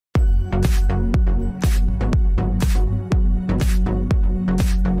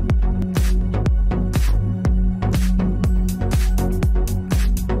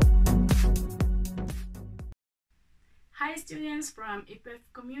friends from IPEF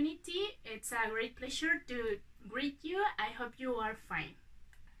community. It's a great pleasure to greet you. I hope you are fine.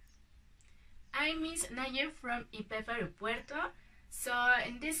 I'm Miss Naye from IPEF Aeropuerto. So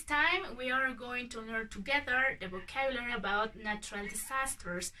in this time we are going to learn together the vocabulary about natural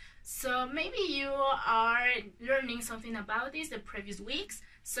disasters. So maybe you are learning something about this the previous weeks.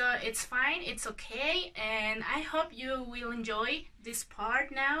 So it's fine, it's okay, and I hope you will enjoy this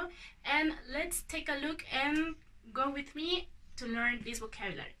part now. And let's take a look and go with me to learn this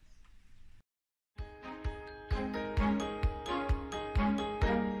vocabulary.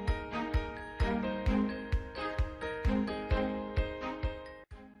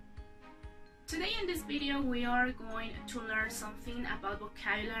 Today in this video we are going to learn something about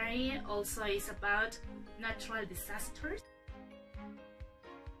vocabulary. Also it's about natural disasters.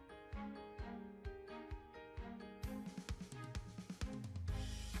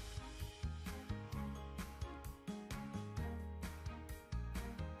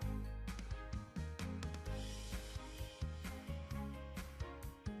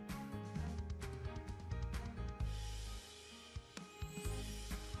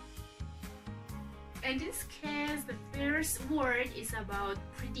 In this case, the first word is about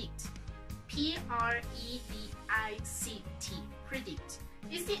predict. P-R-E-D-I-C-T. Predict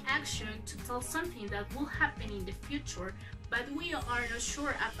is the action to tell something that will happen in the future, but we are not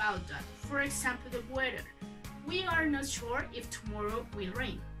sure about that. For example, the weather. We are not sure if tomorrow will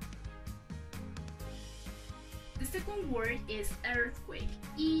rain. The second word is earthquake.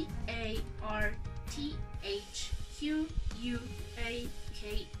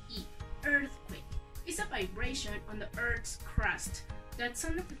 E-A-R-T-H-Q-U-A-K-E. Earthquake is a vibration on the Earth's crust that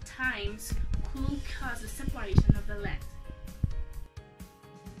some of the times could cause the separation of the land.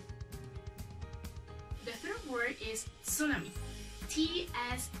 The third word is tsunami. T-S-U-N-A-M-I.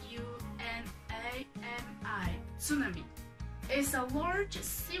 Tsunami is a large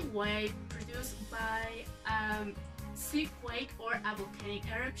sea wave produced by a sea quake or a volcanic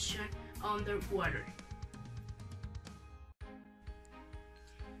eruption underwater.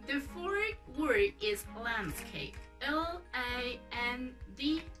 The fourth word is landscape.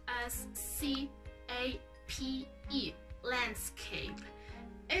 L-A-N-D-S-C-A-P-E. Landscape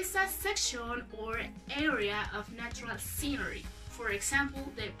is a section or area of natural scenery. For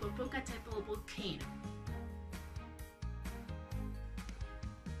example, the Popocatépetl volcano.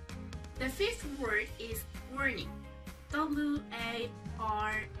 The fifth word is warning. W-A-R-N-I-N-G.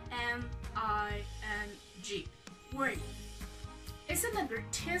 Warning. It's an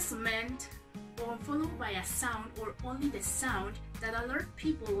advertisement or followed by a sound or only the sound that alert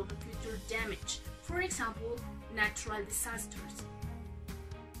people of future damage. For example, natural disasters.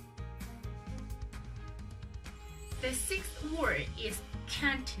 The sixth word is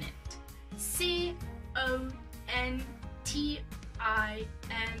continent.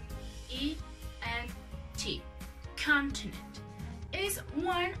 C-O-N-T-I-N-E-N-T. Continent is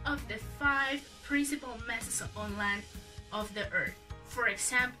one of the 5 principal masses on land of the earth. For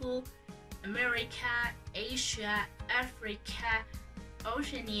example, America, Asia, Africa,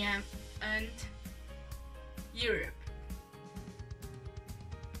 Oceania, and Europe.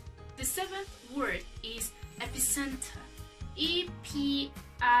 The seventh word is epicenter.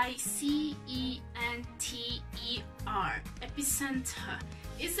 E-P-I-C-E-N-T-E-R. Epicenter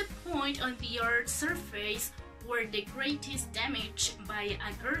is a point on the Earth's surface where the greatest damage by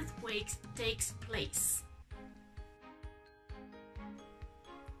an earthquake takes place.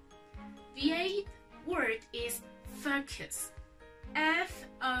 The eighth word is focus.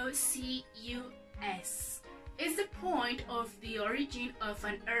 F-O-C-U-S is the point of the origin of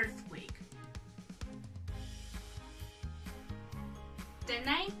an earthquake. The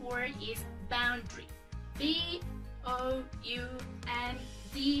ninth word is boundary.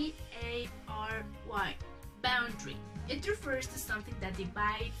 B-O-U-N-D-A-R-Y. Boundary. It refers to something that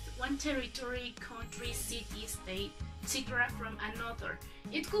divides one territory, country, city, state, etc. from another.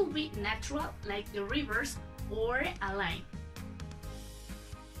 It could be natural, like the rivers, or a line.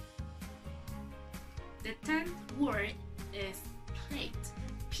 The 10th word is plate.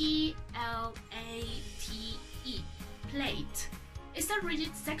 P-L-A-T-E. Plate is a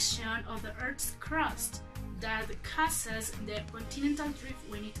rigid section of the Earth's crust that causes the continental drift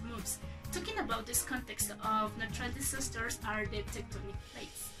when it moves. Talking about this context of natural disasters are the tectonic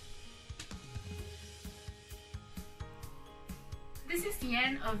plates. This is the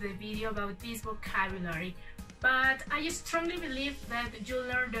end of the video about this vocabulary, but I strongly believe that you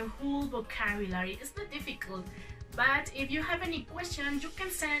learn the whole vocabulary. It's not difficult, but if you have any questions, you can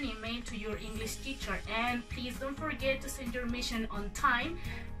send an email to your English teacher, and please don't forget to send your mission on time,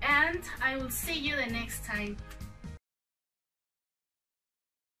 and I will see you the next time.